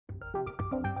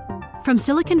From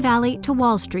Silicon Valley to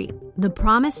Wall Street, the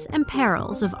promise and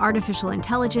perils of artificial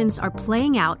intelligence are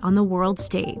playing out on the world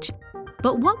stage.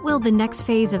 But what will the next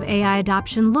phase of AI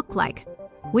adoption look like?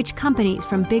 Which companies,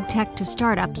 from big tech to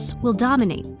startups, will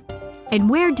dominate? And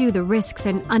where do the risks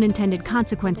and unintended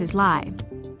consequences lie?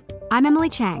 I'm Emily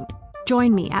Chang.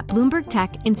 Join me at Bloomberg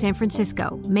Tech in San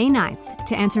Francisco, May 9th,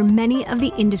 to answer many of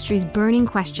the industry's burning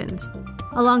questions,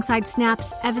 alongside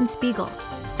Snap's Evan Spiegel,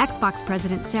 Xbox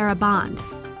President Sarah Bond,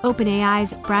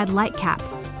 OpenAI's Brad Lightcap,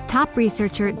 top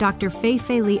researcher Dr.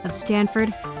 Fei-Fei Li of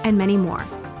Stanford, and many more.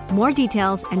 More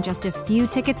details and just a few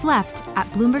tickets left at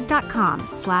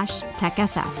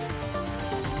Bloomberg.com/TechSF.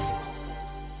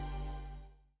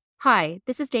 Hi,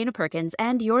 this is Dana Perkins,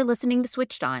 and you're listening to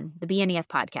Switched On, the BNEF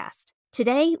podcast.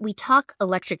 Today, we talk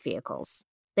electric vehicles.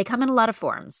 They come in a lot of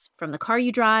forms, from the car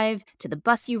you drive, to the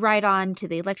bus you ride on, to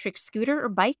the electric scooter or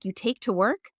bike you take to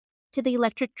work, to the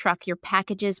electric truck your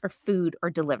packages or food are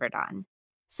delivered on.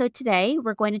 So today,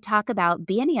 we're going to talk about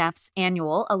BNEF's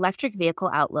annual Electric Vehicle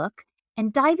Outlook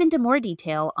and dive into more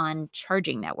detail on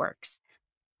charging networks.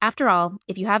 After all,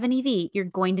 if you have an EV, you're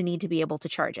going to need to be able to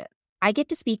charge it. I get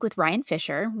to speak with Ryan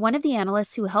Fisher, one of the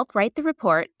analysts who helped write the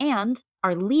report and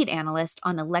our lead analyst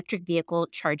on electric vehicle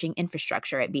charging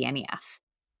infrastructure at BNEF.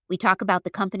 We talk about the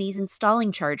companies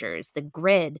installing chargers, the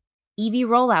grid, EV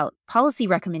rollout, policy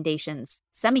recommendations,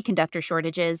 semiconductor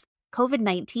shortages,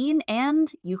 COVID-19,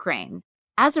 and Ukraine.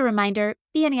 As a reminder,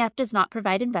 BNEF does not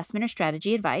provide investment or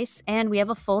strategy advice, and we have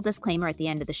a full disclaimer at the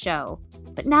end of the show.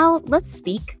 But now let's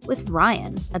speak with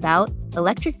Ryan about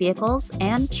electric vehicles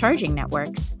and charging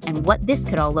networks and what this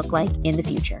could all look like in the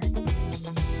future.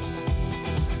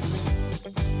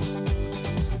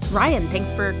 Ryan,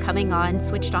 thanks for coming on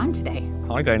Switched On today.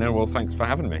 Hi, Dana. Well, thanks for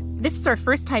having me. This is our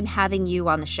first time having you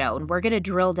on the show, and we're going to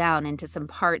drill down into some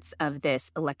parts of this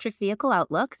electric vehicle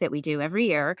outlook that we do every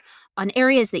year on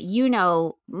areas that you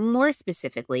know more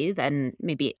specifically than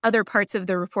maybe other parts of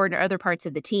the report or other parts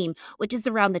of the team, which is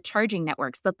around the charging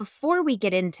networks. But before we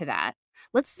get into that,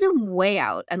 let's zoom way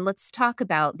out and let's talk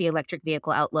about the electric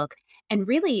vehicle outlook and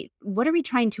really what are we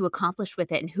trying to accomplish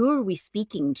with it and who are we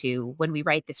speaking to when we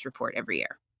write this report every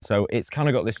year? So it's kind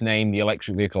of got this name, the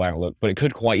Electric Vehicle Outlook, but it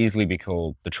could quite easily be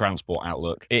called the Transport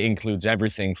Outlook. It includes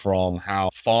everything from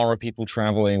how far are people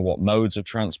traveling, what modes of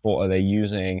transport are they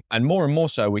using, and more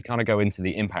so, we kind of go into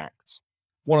the impacts.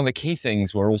 One of the key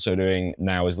things we're also doing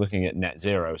now is looking at net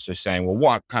zero. So saying, well,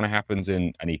 what kind of happens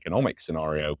in an economic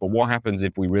scenario, but what happens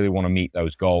if we really want to meet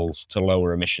those goals to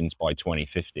lower emissions by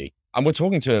 2050? And we're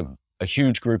talking to a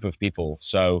huge group of people.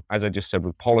 So as I just said,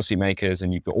 with policymakers,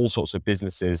 and you've got all sorts of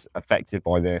businesses affected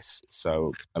by this.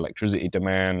 So electricity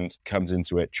demand comes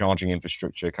into it, charging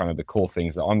infrastructure, kind of the core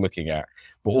things that I'm looking at,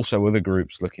 but also other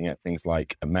groups looking at things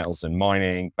like metals and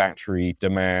mining, battery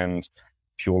demand,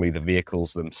 purely the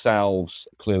vehicles themselves,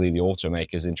 clearly the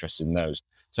automakers interested in those.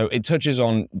 So it touches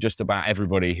on just about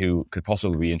everybody who could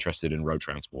possibly be interested in road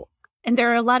transport. And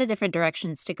there are a lot of different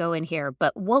directions to go in here,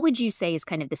 but what would you say is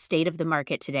kind of the state of the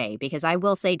market today? Because I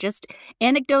will say, just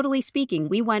anecdotally speaking,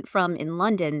 we went from in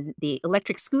London, the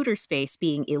electric scooter space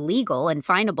being illegal and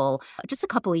finable just a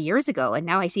couple of years ago, and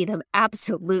now I see them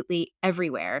absolutely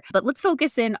everywhere. But let's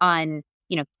focus in on,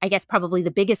 I guess probably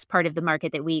the biggest part of the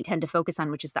market that we tend to focus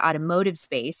on, which is the automotive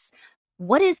space.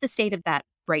 What is the state of that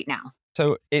right now?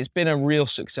 So it's been a real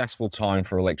successful time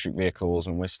for electric vehicles,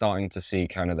 and we're starting to see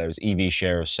kind of those EV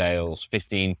share of sales,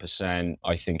 15%,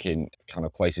 I think, in kind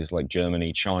of places like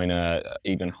Germany, China,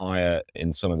 even higher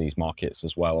in some of these markets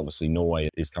as well. Obviously, Norway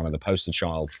is kind of the poster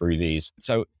child for EVs.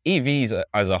 So EVs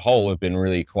as a whole have been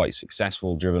really quite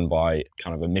successful, driven by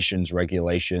kind of emissions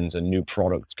regulations and new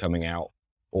products coming out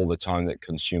all the time that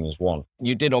consumers want.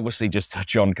 You did obviously just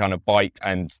touch on kind of bikes,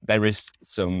 and there is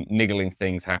some niggling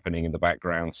things happening in the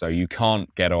background. So you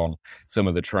can't get on some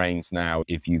of the trains now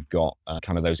if you've got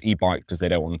kind of those e-bikes because they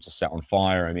don't want them to set on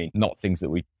fire. I mean, not things that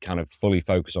we kind of fully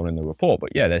focus on in the report,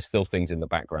 but yeah, there's still things in the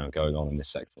background going on in this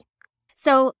sector.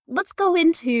 So let's go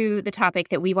into the topic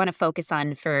that we want to focus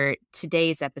on for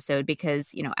today's episode,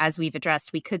 because, as we've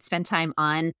addressed, we could spend time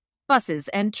on buses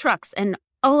and trucks and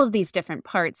all of these different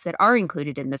parts that are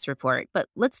included in this report. But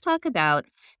let's talk about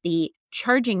the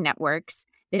charging networks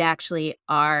that actually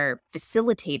are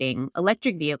facilitating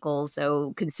electric vehicles,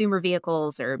 so consumer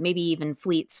vehicles or maybe even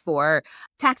fleets for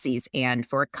taxis and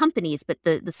for companies, but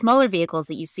the smaller vehicles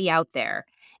that you see out there.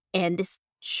 And this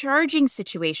charging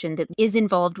situation that is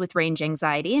involved with range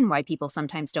anxiety and why people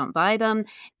sometimes don't buy them,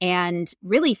 and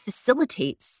really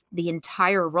facilitates the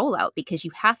entire rollout because you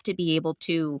have to be able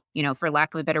to, for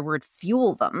lack of a better word,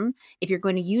 fuel them if you're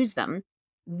going to use them.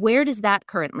 Where does that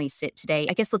currently sit today?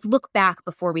 I guess let's look back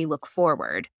before we look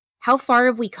forward. How far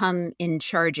have we come in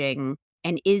charging?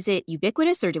 And is it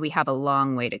ubiquitous or do we have a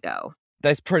long way to go?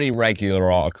 There's pretty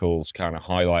regular articles kind of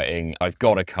highlighting, I've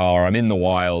got a car, I'm in the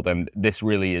wild, and this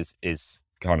really is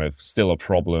kind of still a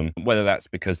problem, whether that's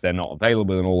because they're not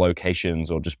available in all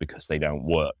locations or just because they don't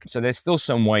work. So there's still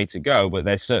some way to go, but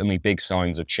there's certainly big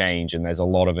signs of change and there's a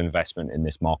lot of investment in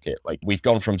this market. Like we've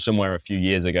gone from somewhere a few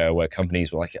years ago where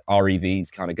companies were like, are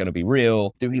EVs kind of going to be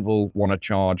real? Do people want to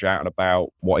charge out and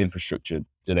about? What infrastructure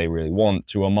do they really want?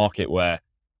 To a market where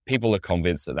people are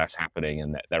convinced that that's happening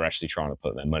and that they're actually trying to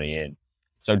put their money in.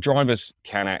 So drivers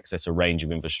can access a range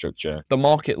of infrastructure. The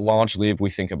market largely, if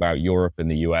we think about Europe and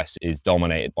the US, is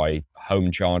dominated by home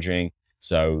charging.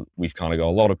 So we've kind of got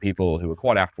a lot of people who are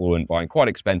quite affluent buying quite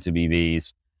expensive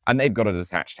EVs, and they've got a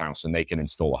detached house and they can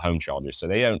install a home charger. So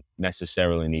they don't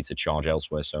necessarily need to charge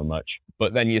elsewhere so much.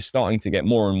 But then you're starting to get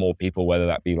more and more people, whether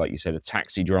that be, like you said, the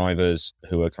taxi drivers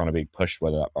who are kind of being pushed,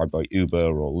 whether that by Uber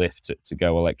or Lyft to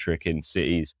go electric in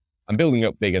cities, and building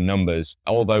up bigger numbers,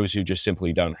 all those who just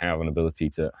simply don't have an ability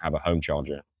to have a home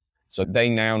charger. So they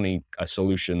now need a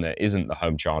solution that isn't the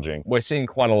home charging. We're seeing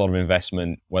quite a lot of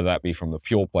investment, whether that be from the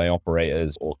pure play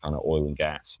operators or kind of oil and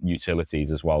gas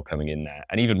utilities as well coming in there,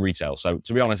 and even retail. So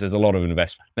to be honest, there's a lot of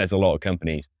investment. There's a lot of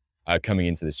companies coming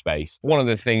into this space. One of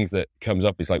the things that comes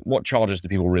up is like, what chargers do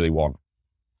people really want?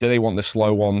 Do they want the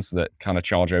slow ones that kind of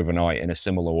charge overnight in a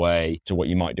similar way to what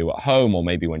you might do at home, or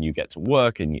maybe when you get to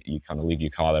work and you kind of leave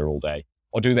your car there all day?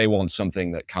 Or do they want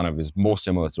something that kind of is more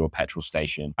similar to a petrol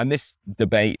station? And this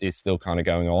debate is still kind of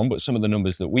going on, but some of the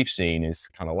numbers that we've seen is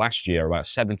kind of last year, about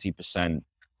 70%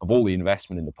 of all the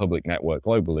investment in the public network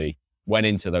globally went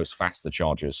into those faster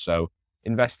chargers. So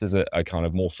investors are kind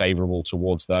of more favorable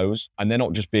towards those, and they're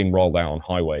not just being rolled out on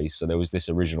highways. So there was this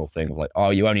original thing of like, oh,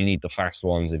 you only need the fast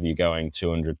ones if you're going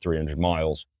 200, 300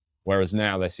 miles. Whereas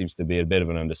now there seems to be a bit of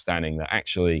an understanding that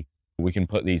actually we can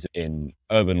put these in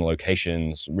urban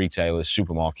locations, retailers,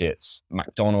 supermarkets,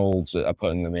 McDonald's are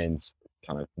putting them in,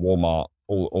 kind of Walmart,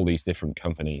 all these different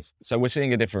companies. So we're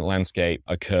seeing a different landscape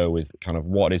occur with kind of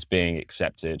what is being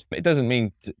accepted. It doesn't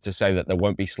mean to say that there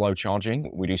won't be slow charging.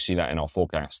 We do see that in our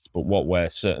forecast. But what we're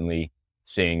certainly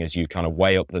seeing as you kind of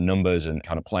weigh up the numbers and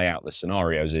kind of play out the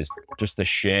scenarios is just the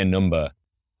sheer number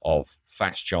of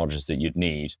fast chargers that you'd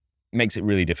need makes it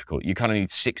really difficult. You kind of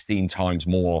need 16 times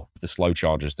more the slow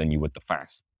chargers than you would the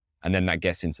fast. And then that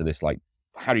gets into this, like,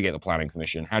 how do you get the planning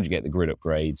permission? How do you get the grid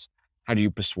upgrades? How do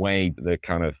you persuade the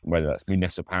kind of, whether that's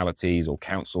municipalities or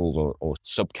councils or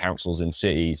sub-councils in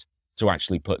cities to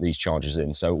actually put these chargers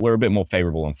in? So we're a bit more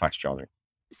favorable on fast charging.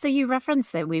 So you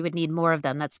referenced that we would need more of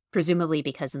them. That's presumably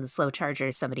because in the slow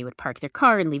chargers, somebody would park their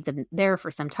car and leave them there for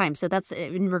some time. So that's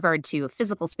in regard to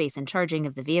physical space and charging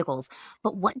of the vehicles.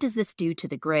 But what does this do to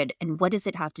the grid? And what does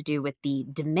it have to do with the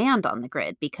demand on the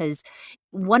grid? Because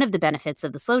one of the benefits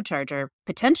of the slow charger,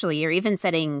 potentially, you're even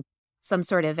setting some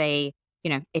sort of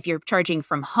if you're charging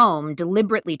from home,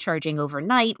 deliberately charging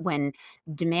overnight when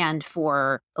demand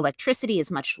for electricity is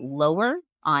much lower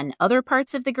on other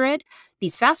parts of the grid,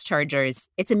 these fast chargers,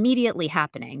 it's immediately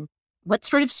happening. What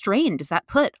sort of strain does that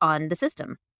put on the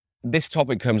system? This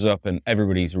topic comes up and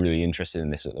everybody's really interested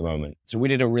in this at the moment. So we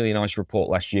did a really nice report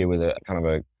last year with a kind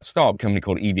of a startup company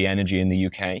called EV Energy in the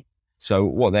UK. So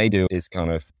what they do is kind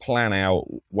of plan out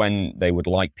when they would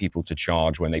like people to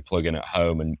charge when they plug in at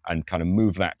home and kind of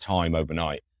move that time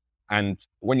overnight. And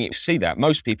when you see that,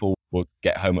 most people will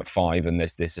get home at 5 and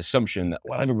there's this assumption that,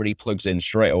 well, everybody plugs in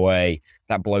straight away,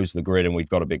 that blows the grid and we've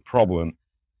got a big problem.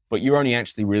 But you're only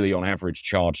actually really on average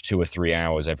charged 2 or 3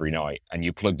 hours every night and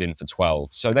you plugged in for 12.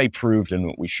 So they proved,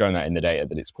 and we've shown that in the data,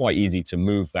 that it's quite easy to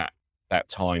move that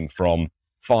time from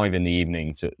 5 in the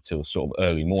evening to sort of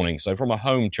early morning. So from a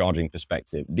home charging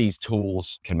perspective, these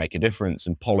tools can make a difference,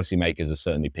 and policymakers are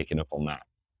certainly picking up on that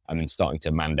and then starting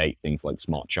to mandate things like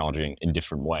smart charging in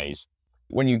different ways.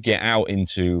 When you get out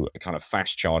into kind of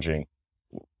fast charging,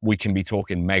 we can be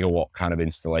talking megawatt kind of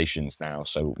installations now.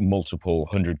 So multiple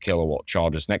 100 kilowatt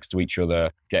chargers next to each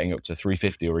other, getting up to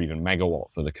 350 or even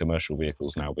megawatt for the commercial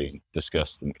vehicles now being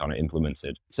discussed and kind of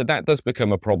implemented. So that does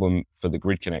become a problem for the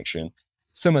grid connection.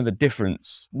 Some of the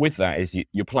difference with that is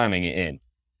you're planning it in.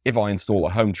 If I install a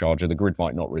home charger, the grid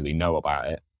might not really know about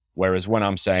it. Whereas when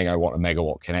I'm saying I want a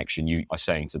megawatt connection, you are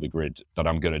saying to the grid that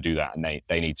I'm going to do that and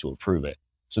they need to approve it.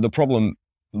 So the problem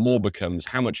more becomes,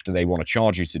 how much do they want to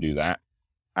charge you to do that?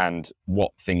 And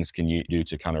what things can you do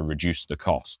to kind of reduce the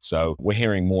cost? So we're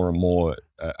hearing more and more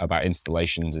about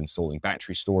installations installing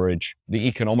battery storage. The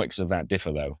economics of that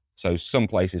differ though. So some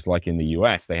places like in the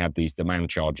US, they have these demand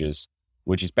charges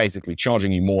which is basically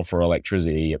charging you more for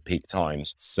electricity at peak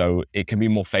times. So it can be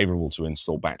more favorable to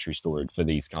install battery storage for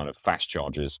these kind of fast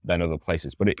chargers than other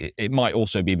places. But it might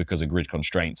also be because of grid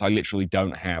constraints. I literally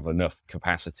don't have enough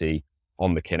capacity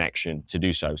on the connection to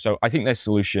do so. So I think there's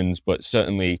solutions, but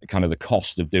certainly kind of the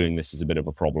cost of doing this is a bit of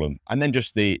a problem. And then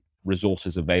just the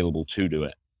resources available to do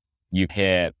it. You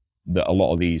hear that a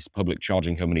lot of these public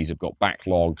charging companies have got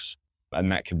backlogs,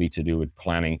 and that can be to do with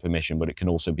planning permission, but it can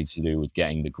also be to do with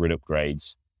getting the grid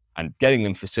upgrades, and getting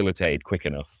them facilitated quick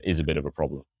enough is a bit of a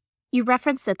problem. You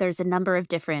referenced that there's a number of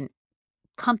different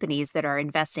companies that are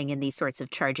investing in these sorts of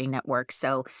charging networks.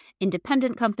 So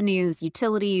independent companies,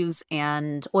 utilities,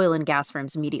 and oil and gas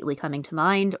firms immediately coming to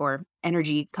mind, or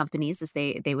energy companies as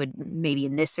they would maybe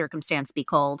in this circumstance be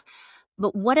called.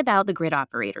 But what about the grid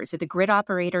operators? Are the grid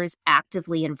operators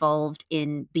actively involved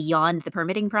in beyond the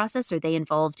permitting process? Are they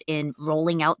involved in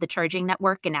rolling out the charging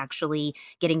network and actually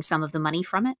getting some of the money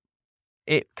from it?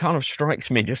 It kind of strikes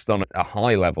me just on a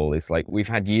high level. It's like we've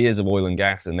had years of oil and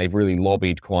gas, and they've really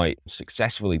lobbied quite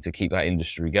successfully to keep that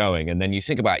industry going. And then you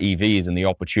think about EVs and the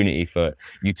opportunity for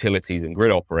utilities and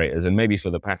grid operators, and maybe for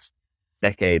the past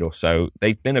decade or so,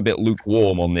 they've been a bit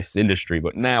lukewarm on this industry.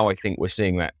 But now I think we're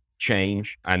seeing that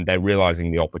change, and they're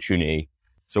realizing the opportunity.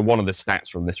 So one of the stats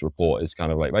from this report is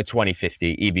kind of like by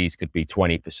 2050, EVs could be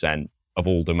 20% of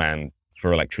all demand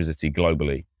for electricity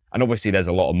globally. And obviously there's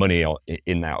a lot of money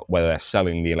in that, whether they're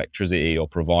selling the electricity or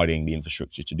providing the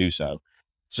infrastructure to do so.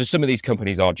 So some of these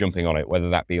companies are jumping on it, whether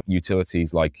that be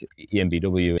utilities like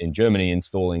EnBW in Germany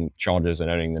installing chargers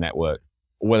and owning the network,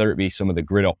 or whether it be some of the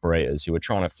grid operators who are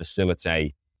trying to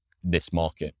facilitate this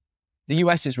market. The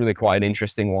US is really quite an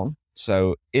interesting one.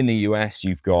 So in the US,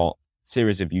 you've got a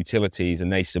series of utilities,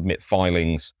 and they submit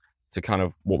filings to kind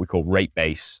of what we call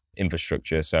rate-based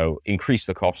infrastructure. So increase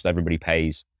the cost everybody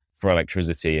pays for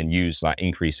electricity and use that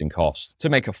increase in cost to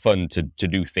make a fund to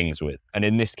do things with. And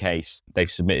in this case, they've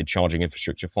submitted charging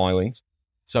infrastructure filings.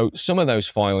 So some of those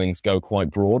filings go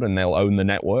quite broad and they'll own the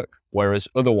network, whereas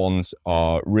other ones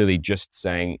are really just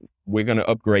saying, we're going to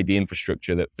upgrade the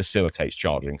infrastructure that facilitates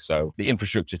charging. So the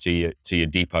infrastructure to your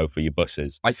depot for your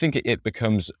buses. I think it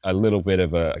becomes a little bit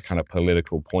of a kind of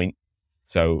political point.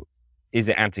 So is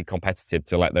it anti-competitive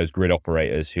to let those grid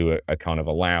operators who are kind of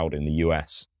allowed in the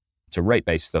US to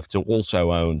rate-based stuff to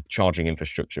also own charging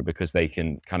infrastructure, because they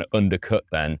can kind of undercut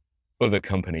then other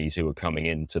companies who are coming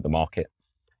into the market?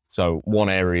 So one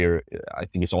area, I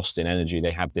think it's Austin Energy,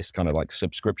 they have this kind of like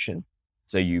subscription.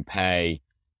 So you pay,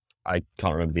 I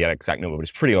can't remember the exact number, but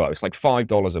it's pretty low. It's like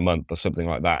 $5 a month or something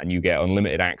like that. And you get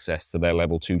unlimited access to their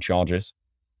level 2 chargers.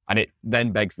 And it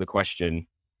then begs the question,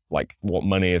 like, what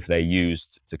money have they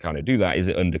used to kind of do that? Is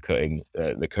it undercutting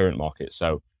the current market?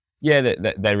 So yeah,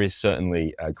 there is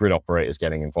certainly grid operators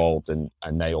getting involved, and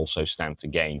they also stand to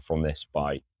gain from this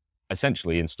by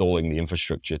essentially installing the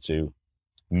infrastructure to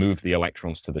move the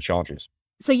electrons to the chargers.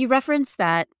 So you referenced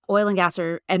that oil and gas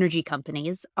or energy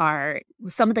companies are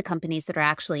some of the companies that are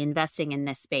actually investing in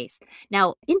this space.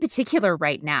 Now, in particular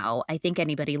right now, I think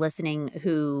anybody listening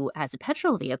who has a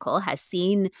petrol vehicle has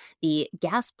seen the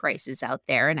gas prices out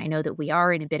there. And I know that we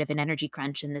are in a bit of an energy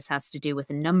crunch, and this has to do with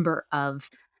a number of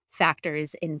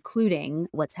factors, including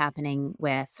what's happening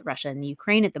with Russia and the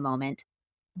Ukraine at the moment.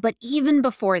 But even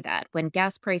before that, when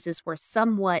gas prices were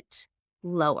somewhat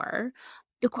lower,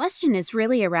 the question is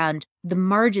really around the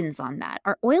margins on that.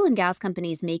 Are oil and gas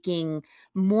companies making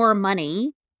more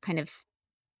money, kind of,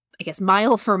 I guess,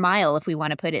 mile for mile, if we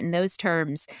want to put it in those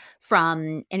terms,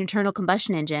 from an internal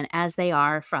combustion engine as they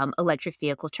are from electric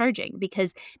vehicle charging?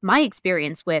 Because my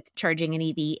experience with charging an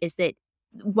EV is that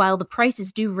while the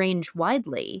prices do range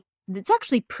widely, it's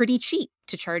actually pretty cheap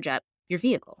to charge up your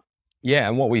vehicle. Yeah,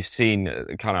 and what we've seen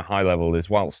kind of high level is,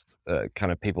 whilst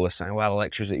kind of people are saying, well,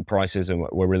 electricity prices, and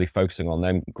we're really focusing on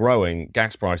them growing,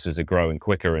 gas prices are growing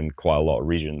quicker in quite a lot of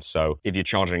regions. So if you're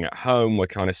charging at home, we're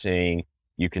kind of seeing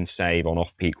you can save on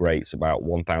off-peak rates about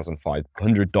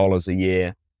 $1,500 a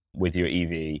year with your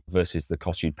EV versus the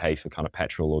cost you'd pay for kind of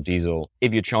petrol or diesel.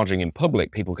 If you're charging in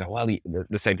public, people go, well,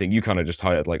 the same thing you kind of just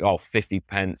highlighted, like, 50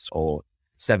 pence or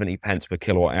 70 pence per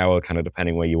kilowatt hour, kind of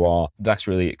depending where you are. That's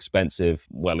really expensive.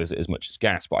 Well, is it as much as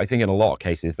gas? But I think in a lot of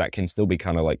cases, that can still be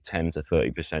kind of like 10 to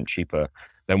 30% cheaper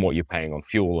than what you're paying on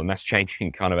fuel. And that's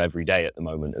changing kind of every day at the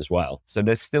moment as well. So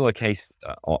there's still a case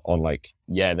on like,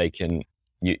 yeah, they can,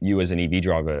 you as an EV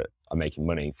driver are making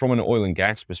money. From an oil and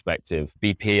gas perspective,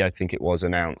 BP, I think it was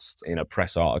announced in a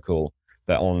press article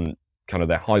that on kind of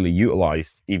their highly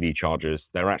utilized EV chargers,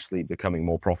 they're actually becoming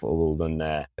more profitable than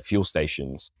their fuel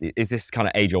stations. Is this kind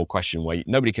of age-old question where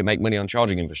nobody can make money on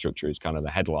charging infrastructure is kind of the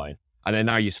headline. And then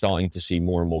now you're starting to see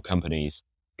more and more companies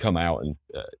come out and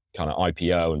kind of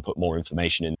IPO and put more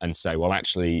information in and say, well,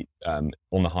 actually, on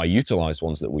the high utilized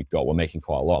ones that we've got, we're making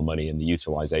quite a lot of money and the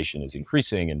utilization is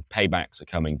increasing and paybacks are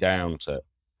coming down to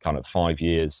kind of 5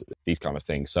 years, these kind of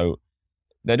things. So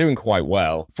they're doing quite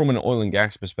well. From an oil and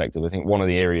gas perspective, I think one of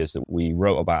the areas that we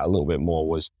wrote about a little bit more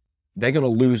was they're going to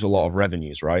lose a lot of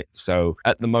revenues, right? So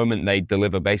at the moment, they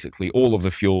deliver basically all of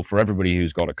the fuel for everybody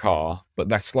who's got a car, but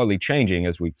that's slowly changing,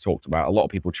 as we talked about. A lot of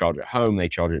people charge at home, they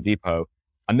charge at depot,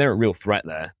 and they're a real threat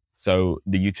there. So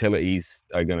the utilities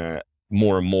are going to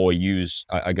more and more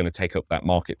are going to take up that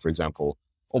market, for example,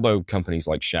 although companies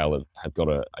like Shell have got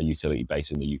a utility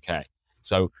base in the UK.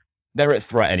 So they're at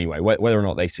threat anyway, whether or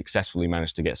not they successfully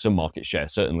manage to get some market share.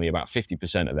 Certainly about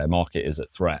 50% of their market is at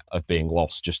threat of being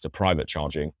lost just to private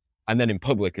charging. And then in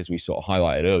public, as we sort of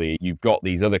highlighted earlier, you've got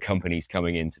these other companies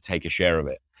coming in to take a share of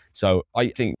it. So I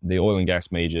think the oil and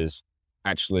gas majors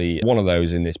actually one of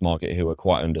those in this market who are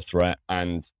quite under threat.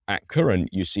 And at current,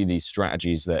 you see these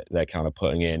strategies that they're kind of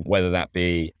putting in, whether that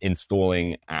be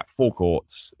installing at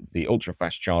forecourts, the ultra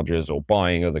fast chargers, or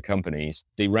buying other companies.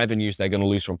 The revenues they're going to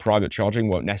lose from private charging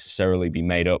won't necessarily be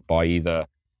made up by either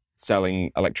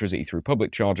selling electricity through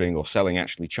public charging or selling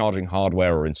actually charging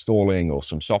hardware or installing or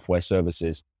some software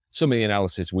services. Some of the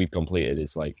analysis we've completed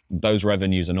is like those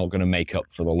revenues are not going to make up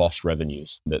for the lost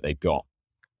revenues that they've got.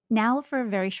 Now for a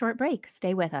very short break.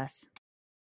 Stay with us.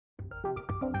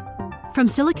 From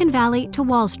Silicon Valley to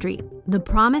Wall Street, the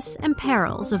promise and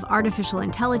perils of artificial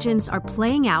intelligence are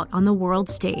playing out on the world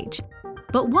stage.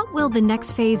 But what will the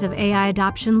next phase of AI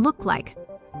adoption look like?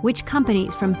 Which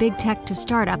companies from big tech to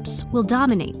startups will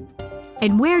dominate?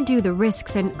 And where do the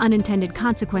risks and unintended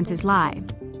consequences lie?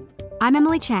 I'm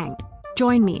Emily Chang.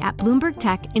 Join me at Bloomberg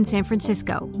Tech in San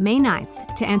Francisco, May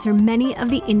 9th, to answer many of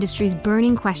the industry's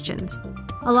burning questions,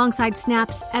 alongside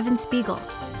Snap's Evan Spiegel,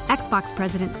 Xbox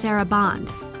President Sarah Bond,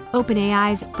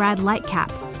 OpenAI's Brad Lightcap,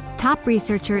 top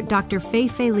researcher Dr.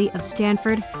 Fei-Fei Li of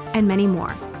Stanford, and many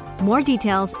more. More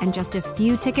details and just a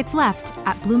few tickets left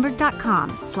at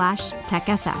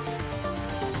Bloomberg.com/TechSF.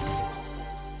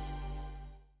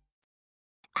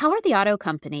 How are the auto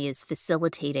companies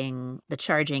facilitating the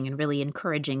charging and really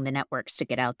encouraging the networks to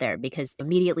get out there? Because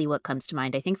immediately what comes to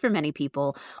mind, I think for many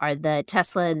people, are the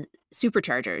Tesla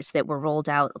superchargers that were rolled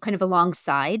out kind of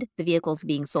alongside the vehicles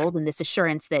being sold, and this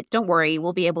assurance that, don't worry,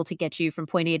 we'll be able to get you from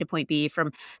point A to point B,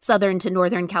 from Southern to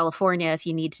Northern California if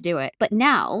you need to do it. But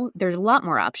now there's a lot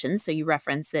more options. So you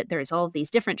reference that there's all of these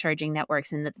different charging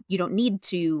networks and that you don't need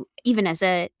to, even as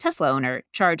a Tesla owner,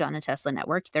 charge on a Tesla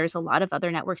network. There's a lot of other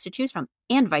networks to choose from,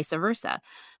 and vice versa.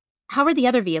 How are the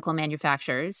other vehicle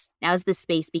manufacturers, now as this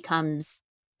space becomes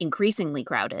increasingly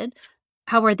crowded,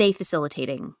 how are they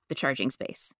facilitating the charging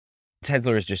space?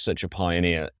 Tesla is just such a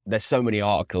pioneer. There's so many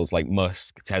articles like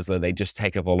Musk, Tesla, they just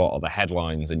take up a lot of the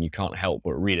headlines and you can't help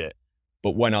but read it.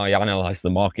 But when I analyze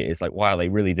the market, it's like, wow, they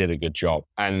really did a good job.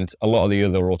 And a lot of the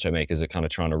other automakers are kind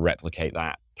of trying to replicate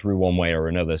that through one way or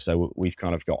another. So we've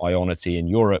kind of got Ionity in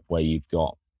Europe, where you've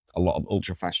got a lot of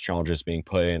ultra fast chargers being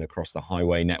put in across the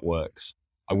highway networks.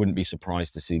 I wouldn't be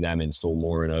surprised to see them install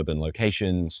more in urban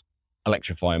locations.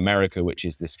 Electrify America, which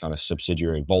is this kind of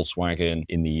subsidiary of Volkswagen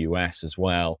in the US as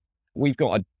well. We've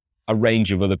got a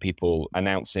range of other people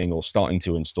announcing or starting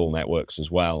to install networks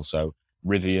as well. So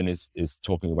Rivian is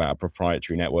talking about a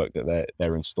proprietary network that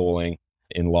they're installing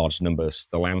in large numbers.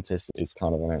 Stellantis is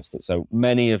kind of announced it. So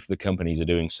many of the companies are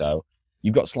doing so.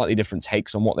 You've got slightly different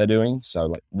takes on what they're doing. So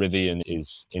like Rivian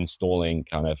is installing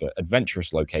kind of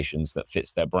adventurous locations that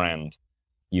fits their brand.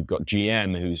 You've got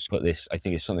GM, who's put this, I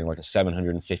think it's something like a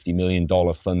 $750 million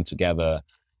fund together.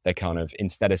 They're kind of,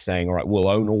 instead of saying, all right, we'll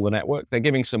own all the network, they're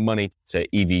giving some money to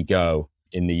EVgo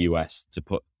in the US to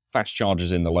put fast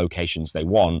chargers in the locations they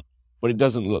want. But it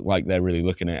doesn't look like they're really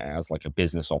looking at it as like a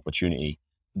business opportunity.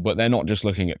 But they're not just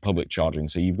looking at public charging.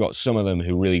 So you've got some of them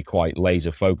who really quite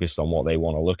laser focused on what they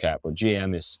want to look at. But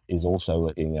GM is also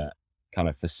looking at kind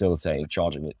of facilitating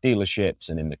charging at dealerships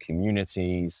and in the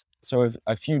communities. So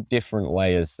a few different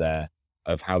layers there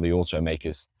of how the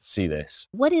automakers see this.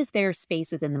 What is their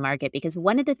space within the market? Because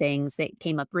one of the things that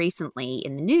came up recently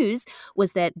in the news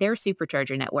was that their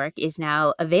supercharger network is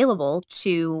now available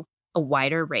to a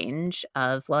wider range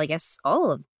of, well, I guess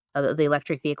all of the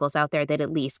electric vehicles out there that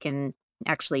at least can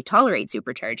actually tolerate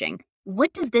supercharging.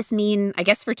 What does this mean, I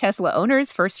guess, for Tesla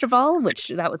owners, first of all, which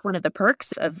that was one of the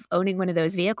perks of owning one of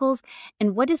those vehicles?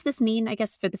 And what does this mean, I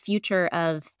guess, for the future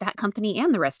of that company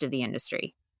and the rest of the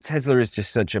industry? Tesla is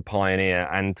just such a pioneer.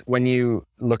 And when you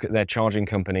look at their charging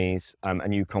companies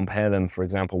and you compare them, for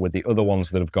example, with the other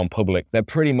ones that have gone public, they're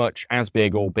pretty much as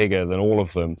big or bigger than all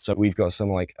of them. So we've got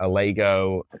some like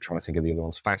Allego, I'm trying to think of the other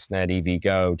ones, Fastned,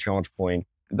 EVgo, ChargePoint.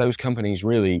 those companies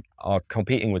really are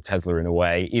competing with Tesla in a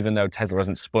way, even though Tesla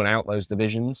hasn't spun out those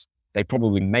divisions. They're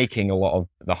probably making a lot of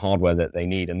the hardware that they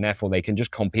need, and therefore they can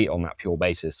just compete on that pure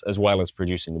basis as well as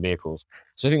producing the vehicles.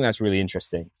 So I think that's really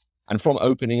interesting. And from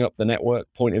opening up the network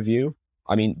point of view,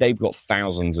 I mean, they've got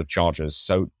thousands of chargers.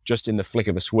 So just in the flick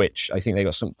of a switch, I think they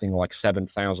got something like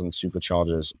 7,000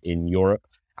 superchargers in Europe,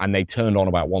 and they turned on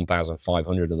about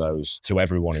 1,500 of those to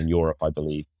everyone in Europe, I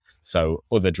believe. So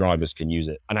other drivers can use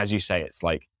it. And as you say, it's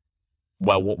like,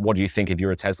 well, what do you think if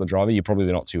you're a Tesla driver? You're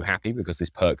probably not too happy because this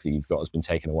perk that you've got has been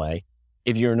taken away.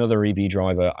 If you're another EV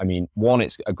driver, I mean, one,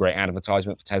 it's a great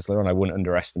advertisement for Tesla, and I wouldn't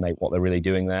underestimate what they're really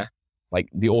doing there. Like,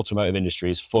 the automotive industry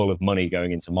is full of money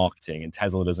going into marketing, and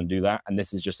Tesla doesn't do that. And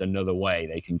this is just another way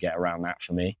they can get around that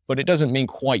for me. But it doesn't mean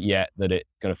quite yet that it's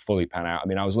going to fully pan out. I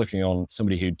mean, I was looking on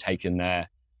somebody who'd taken their,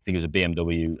 I think it was a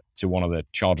BMW, to one of the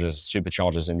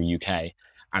superchargers in the UK,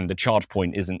 and the charge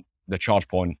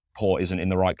point port isn't in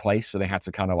the right place. So they had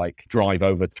to kind of like drive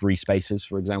over 3 spaces,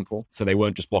 for example. So they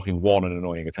weren't just blocking one and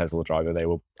annoying a Tesla driver. They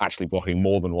were actually blocking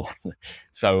more than one.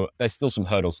 So there's still some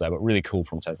hurdles there, but really cool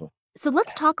from Tesla. So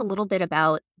let's talk a little bit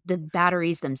about the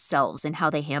batteries themselves and how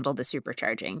they handle the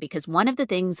supercharging, because one of the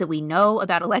things that we know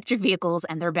about electric vehicles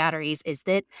and their batteries is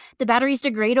that the batteries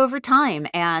degrade over time,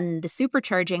 and the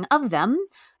supercharging of them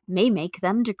may make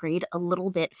them degrade a little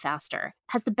bit faster.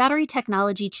 Has the battery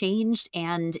technology changed,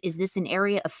 and is this an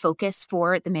area of focus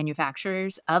for the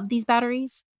manufacturers of these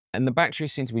batteries? And the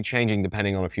batteries seem to be changing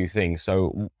depending on a few things.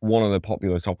 So one of the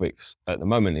popular topics at the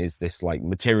moment is this, like,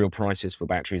 material prices for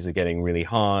batteries are getting really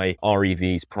high. Are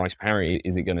EVs price parity?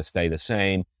 Is it going to stay the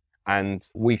same? And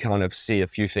we kind of see a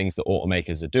few things that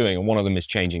automakers are doing. And one of them is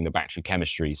changing the battery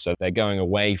chemistry. So they're going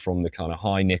away from the kind of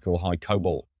high nickel, high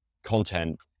cobalt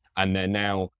content, and they're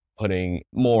now putting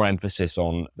more emphasis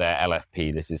on their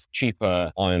LFP. This is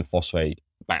cheaper iron phosphate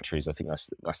batteries. I think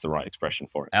that's the right expression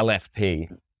for it.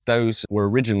 LFP. Those were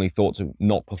originally thought to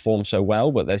not perform so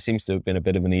well, but there seems to have been a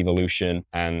bit of an evolution,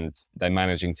 and they're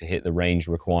managing to hit the range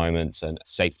requirements and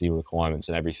safety requirements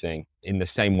and everything in the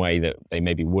same way that they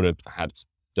maybe would have had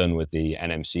done with the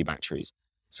NMC batteries.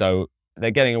 So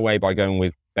they're getting away by going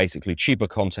with basically cheaper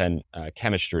content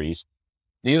chemistries.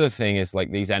 The other thing is,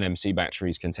 like, these NMC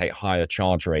batteries can take higher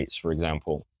charge rates, for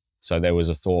example. So there was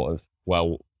a thought of,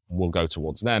 well, we'll go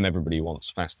towards them. Everybody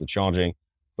wants faster charging.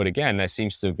 But again, there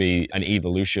seems to be an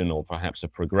evolution or perhaps a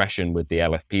progression with the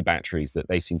LFP batteries that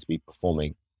they seem to be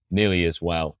performing nearly as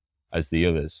well as the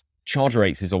others. Charge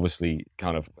rates is obviously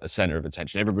kind of a center of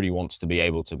attention. Everybody wants to be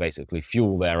able to basically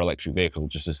fuel their electric vehicle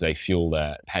just as they fuel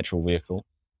their petrol vehicle.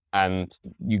 And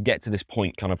you get to this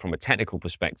point kind of from a technical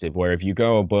perspective where if you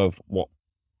go above what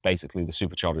basically the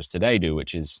superchargers today do,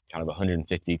 which is kind of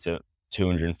 150 to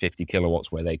 250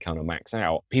 kilowatts where they kind of max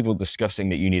out, people discussing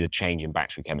that you need a change in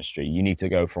battery chemistry. You need to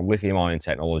go from lithium ion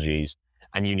technologies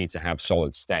and you need to have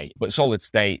solid state. But solid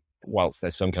state, whilst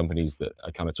there's some companies that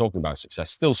are kind of talking about success,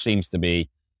 still seems to be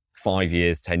 5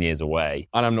 years, 10 years away.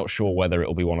 And I'm not sure whether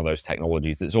it'll be one of those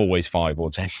technologies that's always 5 or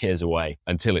 10 years away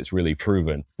until it's really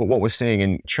proven. But what we're seeing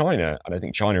in China, and I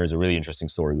think China is a really interesting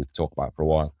story we could talk about for a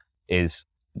while, is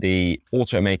the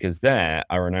automakers there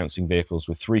are announcing vehicles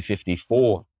with 350,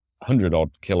 400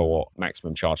 odd kilowatt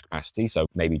maximum charge capacity. So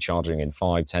maybe charging in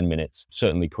 5-10 minutes,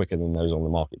 certainly quicker than those on the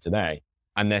market today.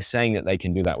 And they're saying that they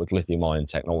can do that with lithium ion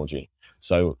technology.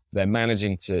 So they're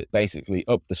managing to basically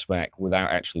up the spec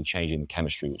without actually changing the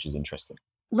chemistry, which is interesting.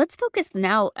 Let's focus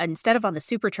now, instead of on the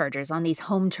superchargers, on these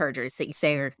home chargers that you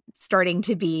say are starting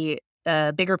to be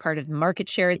a bigger part of market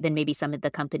share than maybe some of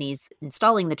the companies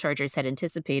installing the chargers had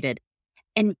anticipated.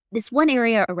 And this one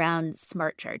area around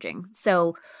smart charging.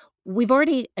 So we've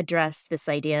already addressed this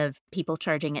idea of people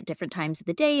charging at different times of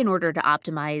the day in order to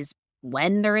optimize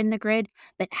when they're in the grid.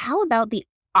 But how about the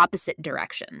opposite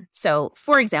direction? So,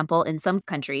 for example, in some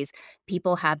countries,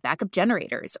 people have backup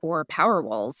generators or power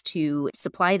walls to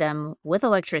supply them with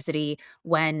electricity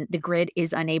when the grid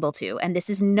is unable to. And this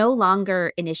is no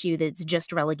longer an issue that's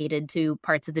just relegated to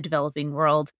parts of the developing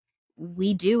world.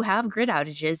 We do have grid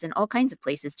outages in all kinds of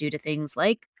places due to things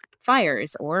like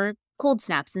fires or cold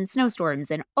snaps and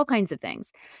snowstorms and all kinds of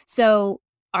things. So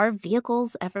are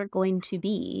vehicles ever going to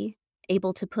be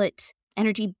able to put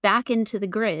energy back into the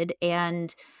grid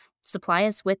and supply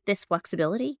us with this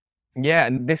flexibility? Yeah,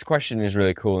 and this question is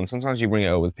really cool. And sometimes you bring it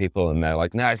up with people and they're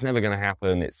like, no, it's never going to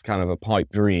happen. It's kind of a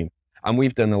pipe dream. And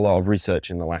we've done a lot of research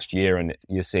in the last year, and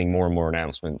you're seeing more and more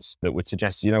announcements that would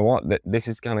suggest, you know what, that this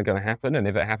is kind of going to happen. And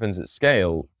if it happens at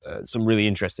scale, some really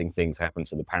interesting things happen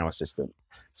to the power system.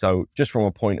 So just from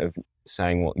a point of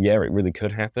saying, well, yeah, it really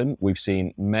could happen. We've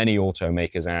seen many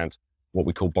automakers add what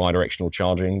we call bidirectional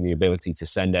charging, the ability to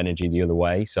send energy the other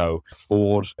way. So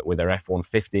Ford with their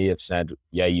F-150 have said,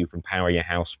 yeah, you can power your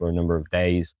house for a number of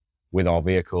days with our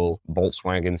vehicle.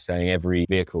 Volkswagen saying every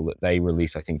vehicle that they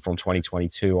release, I think from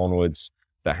 2022 onwards,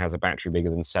 that has a battery bigger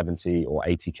than 70 or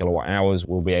 80 kilowatt hours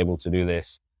will be able to do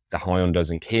this. The Hyundais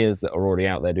and Kias that are already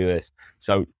out there do this.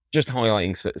 So just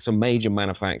highlighting some major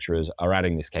manufacturers are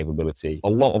adding this capability. A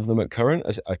lot of them at current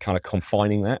are kind of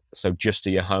confining that, so just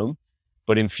to your home.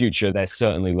 But in future, they're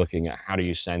certainly looking at how do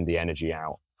you send the energy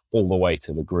out all the way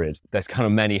to the grid. There's kind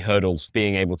of many hurdles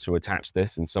being able to attach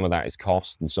this, and some of that is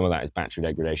cost, and some of that is battery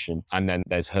degradation. And then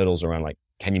there's hurdles around like,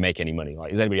 can you make any money?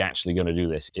 Like, is anybody actually going to do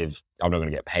this if I'm not going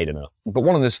to get paid enough? But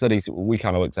one of the studies we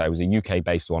kind of looked at was a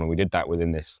UK-based one, and we did that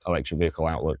within this electric vehicle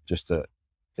outlook just to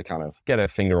kind of get a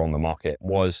finger on the market,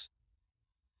 was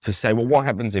to say, well, what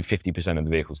happens if 50% of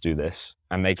the vehicles do this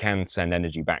and they can send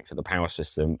energy back to the power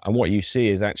system? And what you see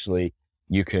is actually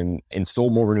you can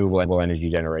install more renewable energy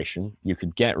generation, you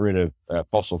could get rid of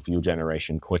fossil fuel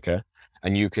generation quicker,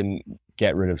 and you can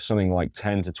get rid of something like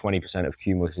 10 to 20% of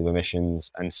cumulative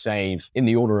emissions and save in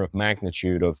the order of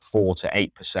magnitude of 4 to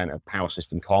 8% of power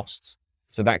system costs.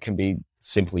 So that can be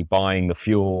simply buying the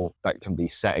fuel, that can be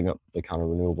setting up the kind of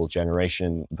renewable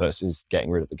generation versus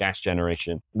getting rid of the gas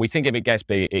generation. We think if it gets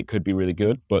big, it could be really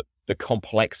good, but the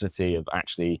complexity of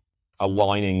actually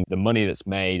aligning the money that's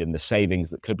made and the savings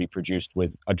that could be produced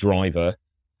with a driver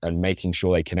and making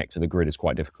sure they connect to the grid is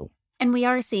quite difficult. And we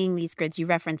are seeing these grids. You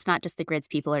referenced not just the grids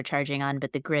people are charging on,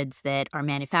 but the grids that are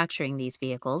manufacturing these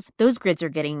vehicles. Those grids are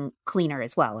getting cleaner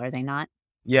as well, are they not?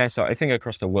 Yeah, so I think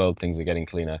across the world, things are getting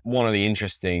cleaner. One of the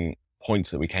interesting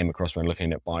points that we came across when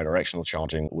looking at bidirectional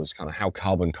charging was kind of how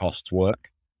carbon costs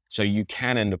work. So you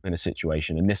can end up in a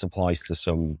situation, and this applies to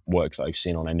some work that I've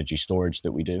seen on energy storage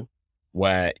that we do,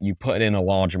 where you put in a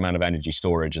large amount of energy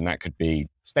storage, and that could be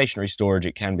stationary storage,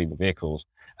 it can be the vehicles,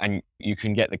 and you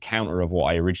can get the counter of what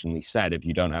I originally said if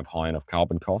you don't have high enough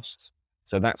carbon costs.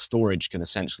 So that storage can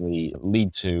essentially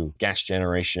lead to gas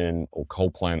generation or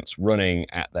coal plants running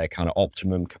at their kind of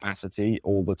optimum capacity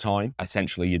all the time.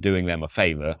 Essentially, you're doing them a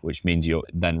favor, which means you're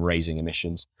then raising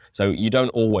emissions. So you don't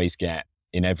always get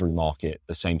in every market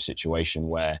the same situation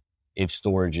where if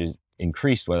storage is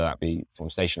increased, whether that be from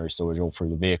stationary storage or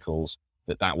through the vehicles,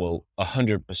 that will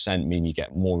 100% mean you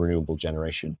get more renewable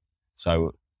generation.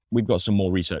 So we've got some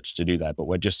more research to do there, but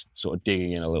we're just sort of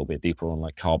digging in a little bit deeper on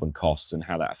like carbon costs and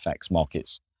how that affects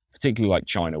markets, particularly like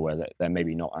China, where they're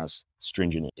maybe not as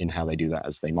stringent in how they do that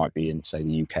as they might be in, say,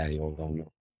 the UK or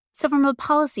Europe. So from a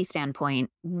policy standpoint,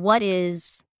 what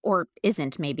is, or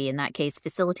isn't maybe in that case,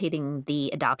 facilitating the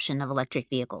adoption of electric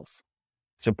vehicles?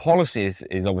 So policy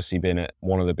is obviously been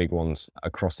one of the big ones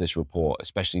across this report,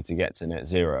 especially to get to net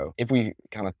zero. If we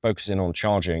kind of focus in on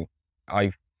charging,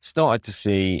 I've started to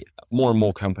see more and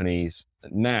more companies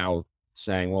now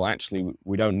saying, well, actually,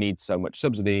 we don't need so much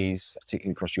subsidies,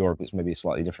 particularly across Europe. It's maybe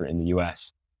slightly different in the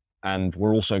US. And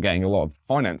we're also getting a lot of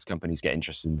finance companies get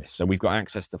interested in this. So we've got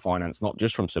access to finance, not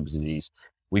just from subsidies,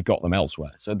 we've got them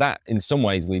elsewhere. So that in some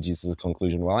ways leads you to the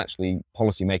conclusion, well, actually,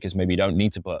 policymakers maybe don't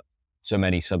need to put so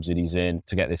many subsidies in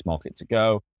to get this market to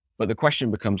go. But the question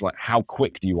becomes like, how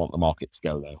quick do you want the market to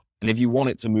go though? And if you want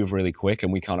it to move really quick,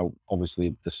 and we kind of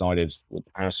obviously decided with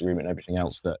the Paris Agreement and everything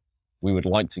else that we would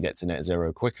like to get to net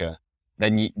zero quicker,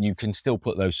 then you can still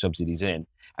put those subsidies in.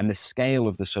 And the scale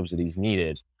of the subsidies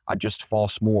needed are just far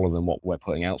smaller than what we're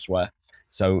putting elsewhere.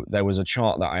 So there was a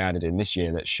chart that I added in this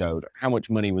year that showed how much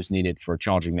money was needed for a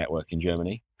charging network in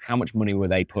Germany, how much money were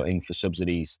they putting for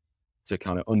subsidies to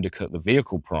kind of undercut the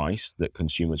vehicle price that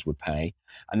consumers would pay,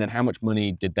 and then how much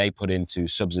money did they put into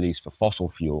subsidies for fossil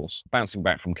fuels, bouncing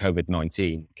back from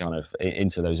COVID-19 kind of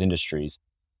into those industries.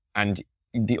 And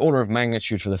the order of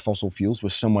magnitude for the fossil fuels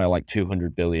was somewhere like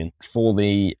 200 billion. For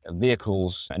the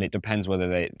vehicles, and it depends whether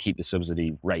they keep the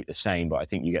subsidy rate the same, but I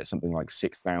think you get something like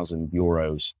 6,000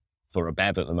 euros for a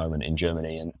BEV at the moment in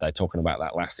Germany, and they're talking about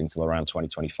that lasting till around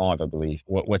 2025, I believe.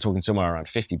 We're talking somewhere around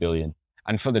 50 billion.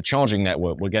 And for the charging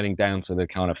network, we're getting down to the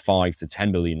kind of 5 to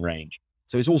 10 billion range.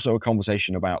 So it's also a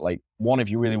conversation about like, one, if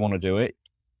you really want to do it,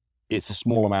 it's a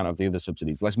small amount of the other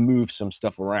subsidies. Let's move some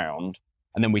stuff around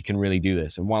and then we can really do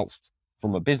this. And whilst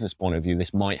from a business point of view,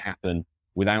 this might happen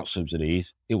without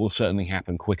subsidies, it will certainly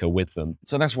happen quicker with them.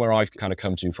 So that's where I've kind of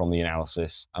come to from the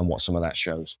analysis and what some of that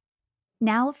shows.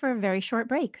 Now for a very short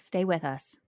break. Stay with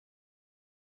us.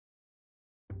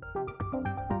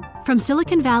 From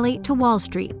Silicon Valley to Wall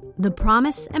Street, the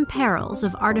promise and perils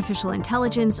of artificial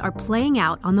intelligence are playing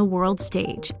out on the world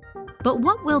stage. But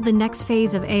what will the next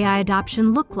phase of AI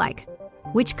adoption look like?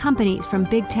 Which companies from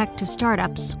big tech to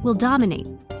startups will dominate?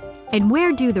 And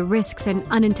where do the risks and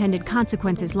unintended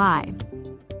consequences lie?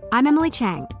 I'm Emily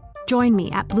Chang. Join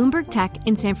me at Bloomberg Tech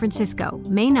in San Francisco,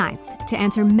 May 9th, to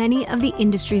answer many of the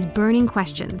industry's burning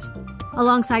questions,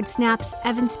 alongside Snap's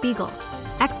Evan Spiegel,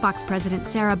 Xbox President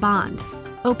Sarah Bond,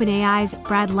 OpenAI's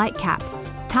Brad Lightcap,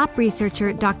 top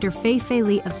researcher Dr. Fei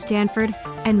Li of Stanford,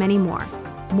 and many more.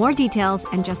 More details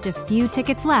and just a few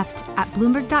tickets left at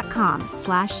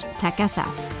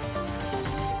Bloomberg.com/TechSF.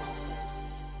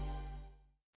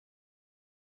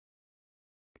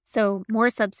 So more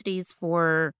subsidies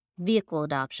for vehicle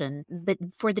adoption, but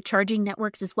for the charging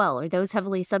networks as well. Are those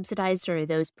heavily subsidized, or are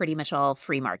those pretty much all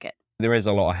free market? There is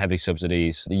a lot of heavy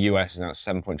subsidies. The US is now at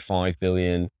 $7.5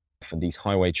 billion for these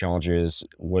highway chargers.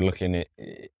 We're looking at,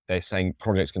 they're saying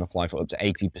projects can apply for up to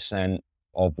 80%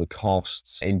 of the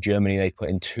costs. In Germany, they put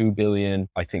in $2 billion,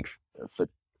 I think, for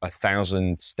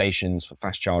 1,000 stations for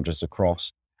fast chargers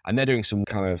across. And they're doing some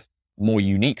kind of more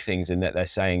unique things in that they're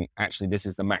saying, actually, this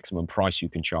is the maximum price you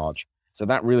can charge. So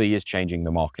that really is changing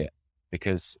the market,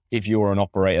 because if you're an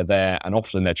operator there, and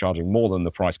often they're charging more than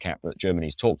the price cap that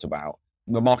Germany's talked about,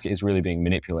 the market is really being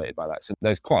manipulated by that. So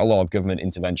there's quite a lot of government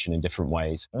intervention in different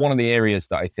ways. One of the areas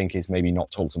that I think is maybe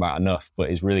not talked about enough, but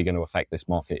is really going to affect this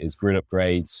market, is grid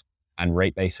upgrades and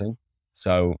rate basing.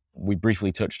 So we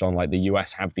briefly touched on, like, the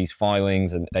US have these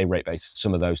filings and they rate base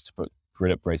some of those to put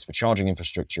grid upgrades for charging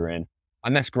infrastructure in.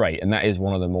 And that's great. And that is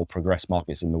one of the more progressed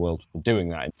markets in the world for doing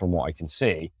that, from what I can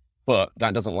see. But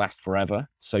that doesn't last forever.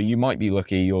 So you might be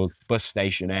lucky, you're bus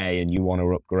station A and you want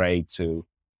to upgrade to,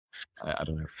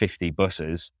 50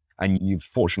 buses. And you've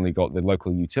fortunately got the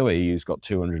local utility who's got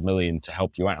 200 million to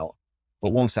help you out. But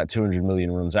once that 200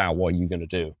 million runs out, what are you going to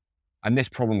do? And this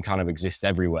problem kind of exists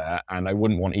everywhere. And I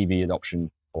wouldn't want EV adoption,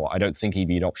 or I don't think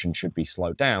EV adoption should be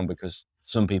slowed down, because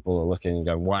some people are looking and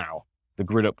going, wow, the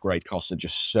grid upgrade costs are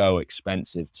just so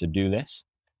expensive to do this.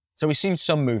 So we've seen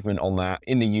some movement on that.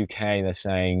 In the UK, they're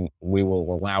saying we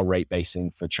will allow rate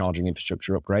basing for charging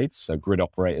infrastructure upgrades. So grid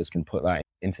operators can put that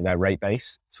into their rate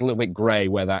base. It's a little bit gray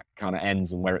where that kind of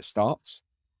ends and where it starts,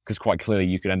 because quite clearly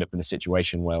you could end up in a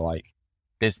situation where, like,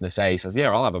 business A says,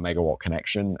 yeah, I'll have a megawatt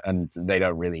connection, and they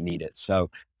don't really need it. So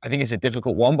I think it's a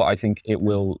difficult one, but I think it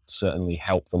will certainly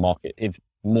help the market if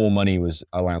more money was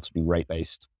allowed to be rate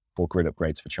based for grid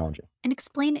upgrades for charging. And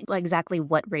explain exactly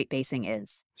what rate basing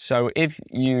is. So if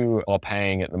you are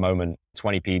paying at the moment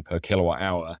 20p per kilowatt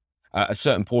hour, a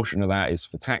certain portion of that is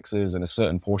for taxes, and a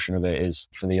certain portion of it is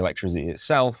for the electricity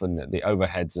itself and the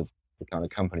overheads of the kind of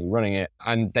company running it.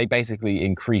 And they basically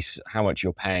increase how much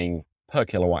you're paying per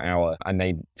kilowatt hour, and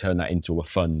they turn that into a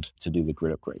fund to do the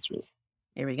grid upgrades with.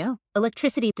 There we go.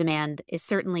 Electricity demand is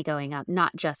certainly going up,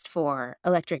 not just for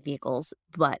electric vehicles,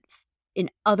 but in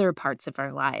other parts of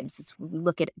our lives. As we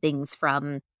look at things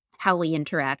from how we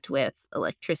interact with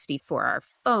electricity for our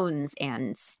phones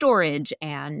and storage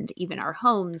and even our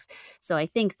homes. So I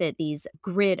think that these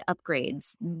grid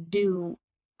upgrades do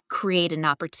create an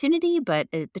opportunity, but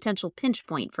a potential pinch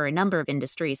point for a number of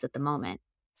industries at the moment.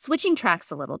 Switching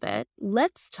tracks a little bit,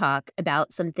 let's talk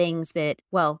about some things that,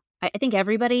 well, I think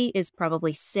everybody is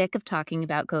probably sick of talking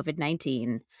about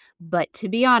COVID-19, but to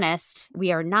be honest,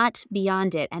 we are not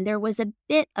beyond it. And there was a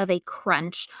bit of a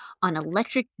crunch on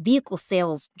electric vehicle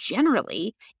sales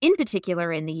generally, in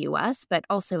particular in the US, but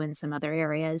also in some other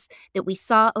areas, that we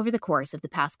saw over the course of the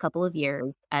past couple of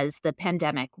years as the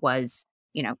pandemic was,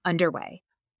 underway.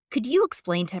 Could you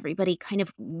explain to everybody kind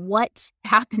of what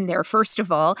happened there, first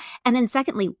of all, and then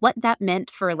secondly, what that meant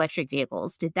for electric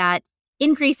vehicles? Did that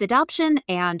increase adoption,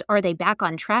 and are they back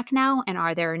on track now? And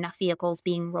are there enough vehicles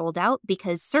being rolled out?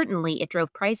 Because certainly it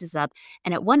drove prices up.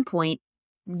 And at one point,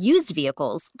 used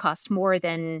vehicles cost more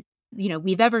than,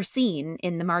 we've ever seen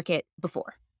in the market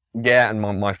before. Yeah, and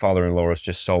my father-in-law has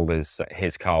just sold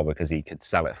his car because he could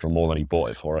sell it for more than he bought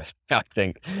it for, I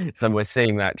think. So we're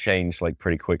seeing that change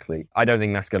pretty quickly. I don't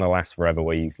think that's going to last forever,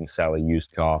 where you can sell a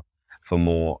used car for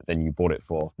more than you bought it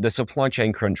for. The supply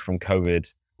chain crunch from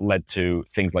COVID led to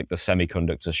things like the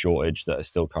semiconductor shortage that are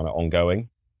still kind of ongoing.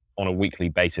 On a weekly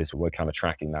basis, we're kind of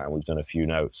tracking that, and we've done a few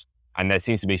notes. And there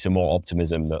seems to be some more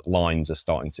optimism that lines are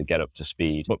starting to get up to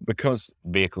speed. But because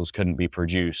vehicles couldn't be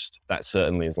produced, that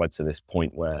certainly has led to this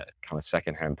point where kind of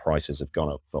secondhand prices have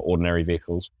gone up for ordinary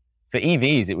vehicles. For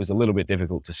EVs, it was a little bit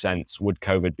difficult to sense, would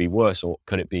COVID be worse, or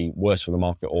could it be worse for the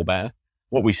market or better?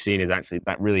 What we've seen is actually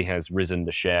that really has risen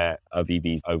the share of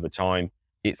EVs over time.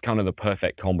 It's kind of the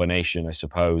perfect combination, I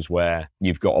suppose, where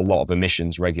you've got a lot of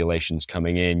emissions regulations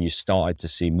coming in. You started to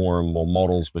see more and more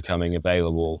models becoming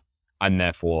available. And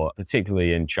therefore,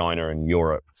 particularly in China and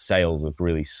Europe, sales have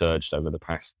really surged over the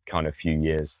past kind of few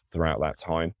years throughout that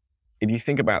time. If you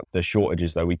think about the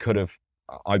shortages, though,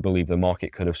 I believe the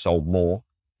market could have sold more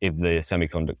if the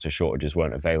semiconductor shortages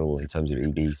weren't available in terms of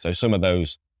EVs. So some of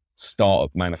those startup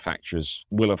manufacturers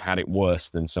will have had it worse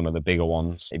than some of the bigger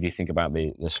ones. If you think about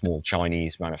the small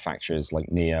Chinese manufacturers like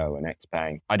NIO and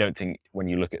XPeng, I don't think when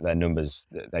you look at their numbers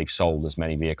that they've sold as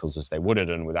many vehicles as they would have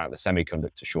done without the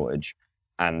semiconductor shortage.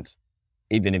 And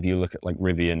even if you look at like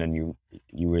Rivian and you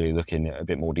really look in a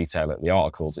bit more detail at the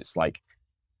articles, it's like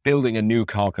building a new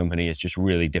car company is just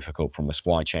really difficult from a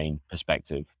supply chain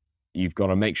perspective. You've got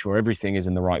to make sure everything is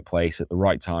in the right place at the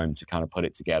right time to kind of put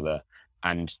it together.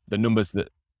 And the numbers that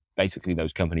basically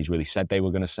those companies really said they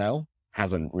were going to sell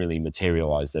hasn't really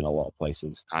materialized in a lot of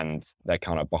places. And they're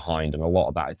kind of behind. And a lot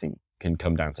of that, I think, can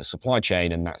come down to supply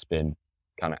chain. And that's been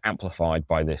kind of amplified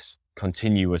by this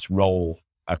continuous roll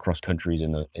across countries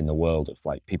in the world of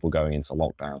like people going into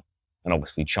lockdown. And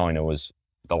obviously China was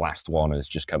the last one is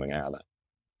just coming out of that.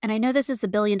 And I know this is the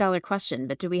billion-dollar question,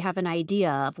 but do we have an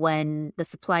idea of when the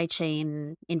supply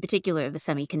chain, in particular the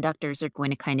semiconductors, are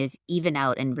going to kind of even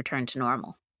out and return to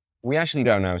normal? We actually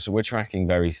don't know. So we're tracking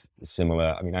very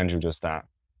similar. I mean, Andrew does that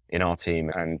in our team.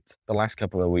 And the last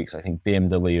couple of weeks, I think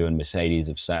BMW and Mercedes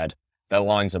have said their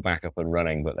lines are back up and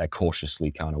running, but they're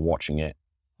cautiously kind of watching it.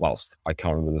 Whilst I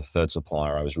can't remember the third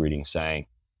supplier I was reading saying,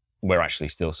 we're actually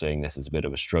still seeing this as a bit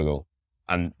of a struggle.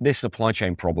 And this supply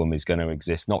chain problem is going to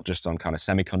exist not just on kind of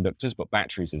semiconductors, but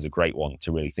batteries is a great one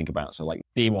to really think about. So like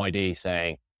BYD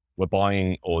saying we're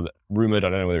buying, or rumored, I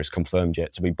don't know whether it's confirmed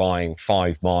yet, to be buying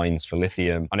 5 mines for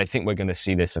lithium. And I think we're going to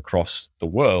see this across the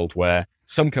world where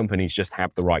some companies just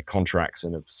have the right contracts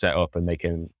and have set up and they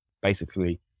can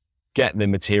basically get the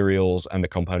materials and the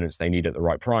components they need at the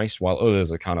right price, while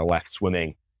others are kind of left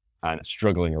swimming and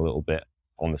struggling a little bit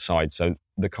on the side. So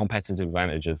the competitive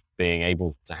advantage of being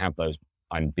able to have those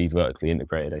and be vertically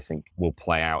integrated, I think, will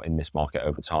play out in this market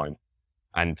over time.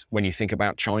 And when you think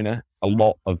about China, a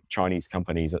lot of Chinese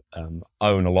companies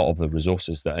own a lot of the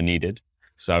resources that are needed.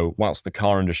 So whilst the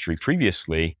car industry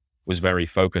previously was very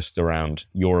focused around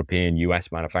European,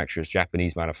 US manufacturers,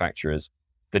 Japanese manufacturers,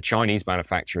 the Chinese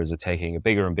manufacturers are taking a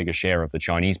bigger and bigger share of the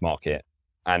Chinese market.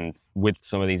 And with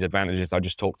some of these advantages I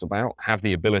just talked about, have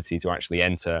the ability to actually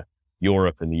enter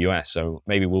Europe and the US. So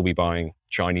maybe we'll be buying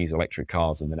Chinese electric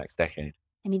cars in the next decade.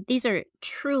 I mean, these are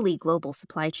truly global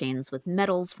supply chains with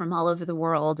metals from all over the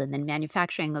world and then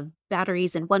manufacturing of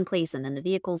batteries in one place and then the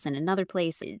vehicles in another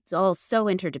place. It's all so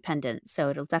interdependent.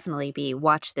 So it'll definitely be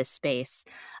watch this space.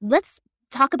 Let's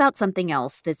talk about something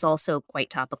else that's also quite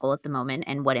topical at the moment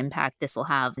and what impact this will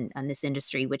have on this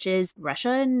industry, which is Russia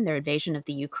and their invasion of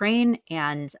the Ukraine.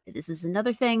 And this is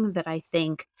another thing that I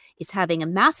think is having a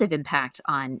massive impact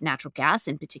on natural gas,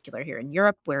 in particular here in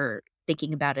Europe, where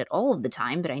thinking about it all of the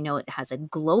time, but I know it has a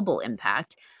global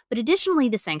impact. But additionally,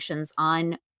 the sanctions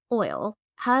on oil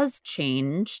has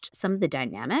changed some of the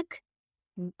dynamic.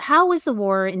 How is the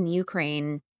war in the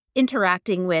Ukraine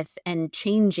interacting with and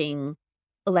changing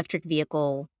electric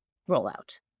vehicle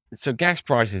rollout? So gas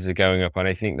prices are going up, and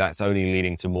I think that's only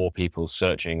leading to more people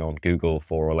searching on Google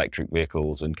for electric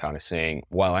vehicles and kind of saying,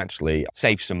 well, actually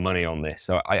save some money on this.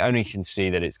 So I only can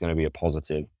see that it's going to be a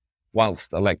positive.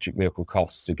 Whilst electric vehicle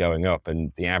costs are going up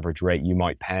and the average rate you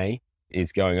might pay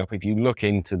is going up, if you look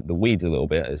into the weeds a little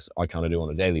bit, as I kind of do on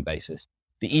a daily basis,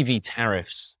 the EV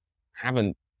tariffs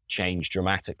haven't changed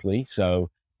dramatically. So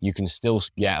you can still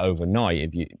get overnight,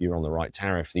 if you're on the right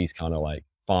tariff, these kind of like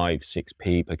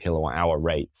 5-6p per kilowatt hour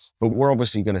rates. But we're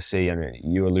obviously going to see, and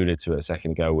you alluded to it a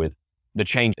second ago, with the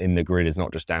change in the grid is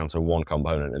not just down to one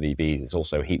component of EVs, it's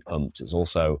also heat pumps, it's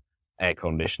also air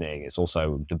conditioning, it's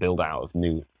also the build out of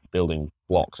new building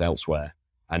blocks elsewhere,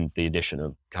 and the addition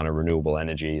of kind of renewable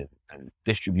energy and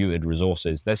distributed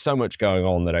resources. There's so much going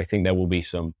on that I think there will be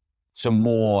some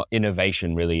more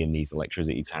innovation really in these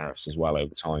electricity tariffs as well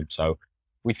over time. So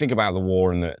we think about the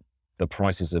war and the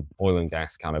prices of oil and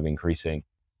gas kind of increasing.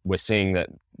 We're seeing that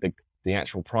the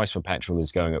actual price for petrol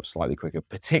is going up slightly quicker,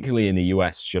 particularly in the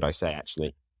US, should I say, actually.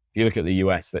 If you look at the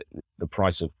US, the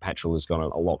price of petrol has gone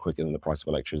up a lot quicker than the price of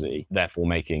electricity, therefore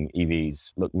making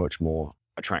EVs look much more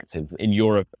attractive. In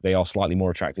Europe, they are slightly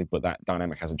more attractive, but that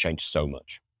dynamic hasn't changed so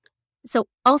much. So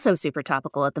also super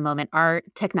topical at the moment are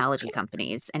technology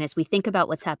companies. And as we think about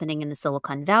what's happening in the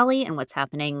Silicon Valley and what's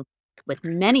happening with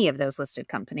many of those listed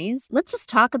companies, let's just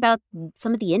talk about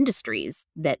some of the industries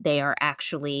that they are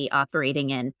actually operating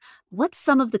in. What's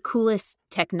some of the coolest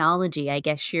technology, I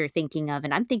guess, you're thinking of?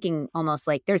 And I'm thinking almost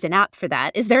like there's an app for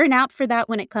that. Is there an app for that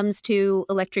when it comes to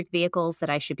electric vehicles that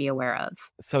I should be aware of?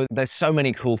 So there's so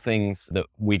many cool things that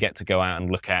we get to go out and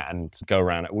look at and go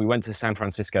around. We went to San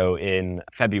Francisco in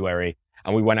February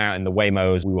and we went out in the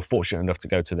Waymos. We were fortunate enough to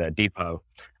go to their depot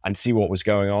and see what was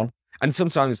going on. And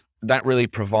sometimes that really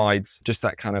provides just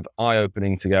that kind of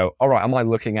eye-opening to go, all right, am I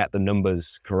looking at the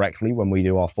numbers correctly when we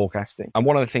do our forecasting? And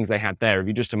one of the things they had there, if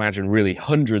you just imagine really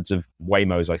hundreds of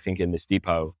Waymos, I think, in this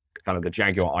depot, kind of the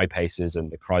Jaguar I-Paces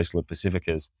and the Chrysler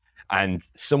Pacificas, and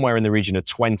somewhere in the region of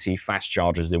 20 fast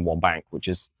chargers in one bank, which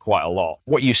is quite a lot.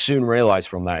 What you soon realize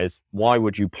from that is, why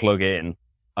would you plug in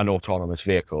an autonomous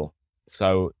vehicle?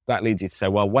 So that leads you to say,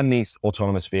 well, when these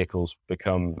autonomous vehicles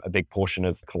become a big portion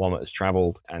of kilometers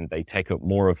traveled and they take up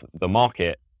more of the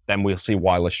market, then we'll see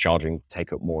wireless charging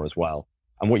take up more as well.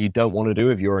 And what you don't want to do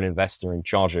if you're an investor in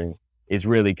charging is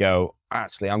really go,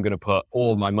 actually, I'm going to put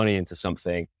all my money into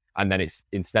something, and then it's,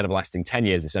 instead of lasting 10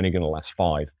 years, it's only going to last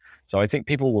 5. So I think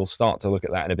people will start to look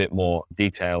at that in a bit more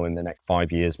detail in the next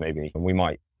 5 years, maybe. And we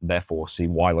might therefore see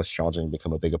wireless charging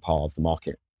become a bigger part of the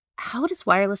market. How does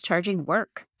wireless charging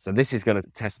work? So this is going to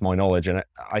test my knowledge. And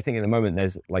I think at the moment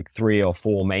there's like 3 or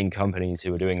 4 main companies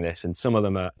who are doing this. And some of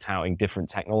them are touting different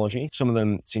technology. Some of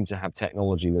them seem to have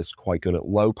technology that's quite good at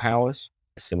low powers,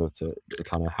 similar to the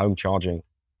kind of home charging.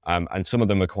 And some of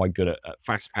them are quite good at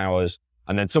fast powers.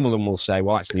 And then some of them will say,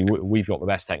 well, actually, we've got the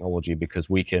best technology because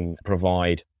we can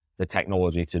provide the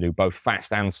technology to do both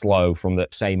fast and slow from the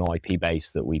same IP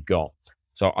base that we've got.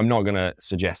 So I'm not going to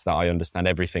suggest that I understand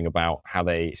everything about how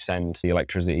they send the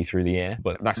electricity through the air,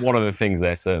 but that's one of the things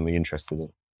they're certainly interested in.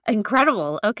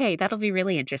 Incredible. Okay, that'll be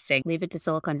really interesting. Leave it to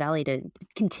Silicon Valley to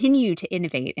continue to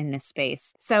innovate in this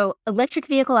space. So Electric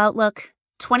Vehicle Outlook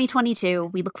 2022,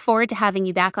 we look forward to having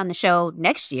you back on the show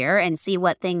next year and see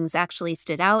what things actually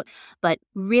stood out. But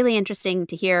really interesting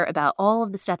to hear about all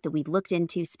of the stuff that we've looked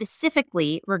into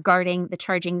specifically regarding the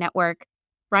charging network.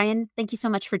 Ryan, thank you so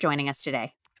much for joining us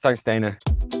today. Thanks, Dana.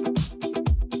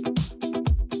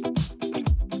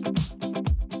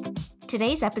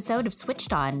 Today's episode of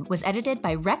Switched On was edited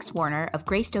by Rex Warner of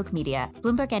Greystoke Media.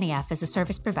 Bloomberg NEF is a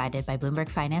service provided by Bloomberg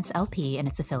Finance LP and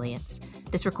its affiliates.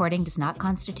 This recording does not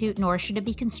constitute, nor should it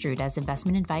be construed as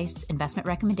investment advice, investment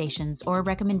recommendations, or a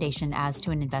recommendation as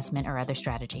to an investment or other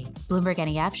strategy. Bloomberg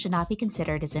NEF should not be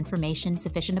considered as information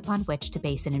sufficient upon which to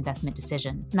base an investment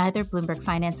decision. Neither Bloomberg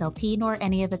Finance LP nor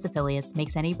any of its affiliates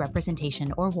makes any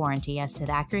representation or warranty as to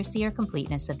the accuracy or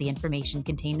completeness of the information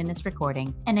contained in this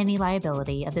recording, and any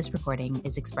liability of this recording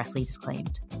is expressly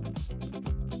disclaimed.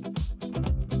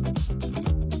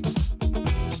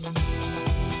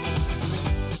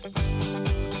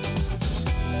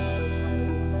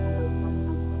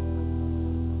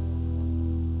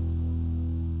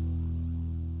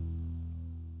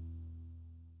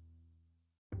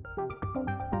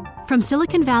 From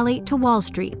Silicon Valley to Wall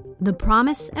Street, the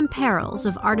promise and perils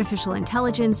of artificial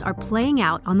intelligence are playing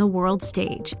out on the world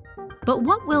stage. But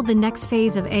what will the next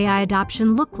phase of AI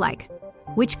adoption look like?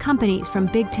 Which companies from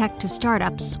big tech to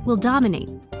startups will dominate?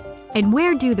 And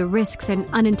where do the risks and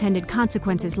unintended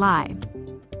consequences lie?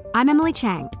 I'm Emily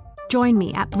Chang. Join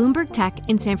me at Bloomberg Tech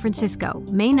in San Francisco,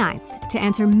 May 9th, to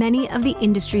answer many of the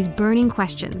industry's burning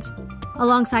questions,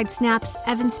 alongside Snap's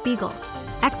Evan Spiegel,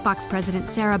 Xbox President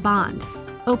Sarah Bond,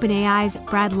 OpenAI's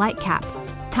Brad Lightcap,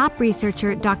 top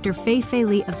researcher Dr. Fei-Fei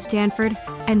Li of Stanford,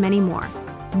 and many more.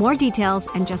 More details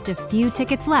and just a few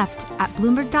tickets left at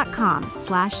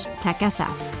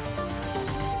Bloomberg.com/TechSF.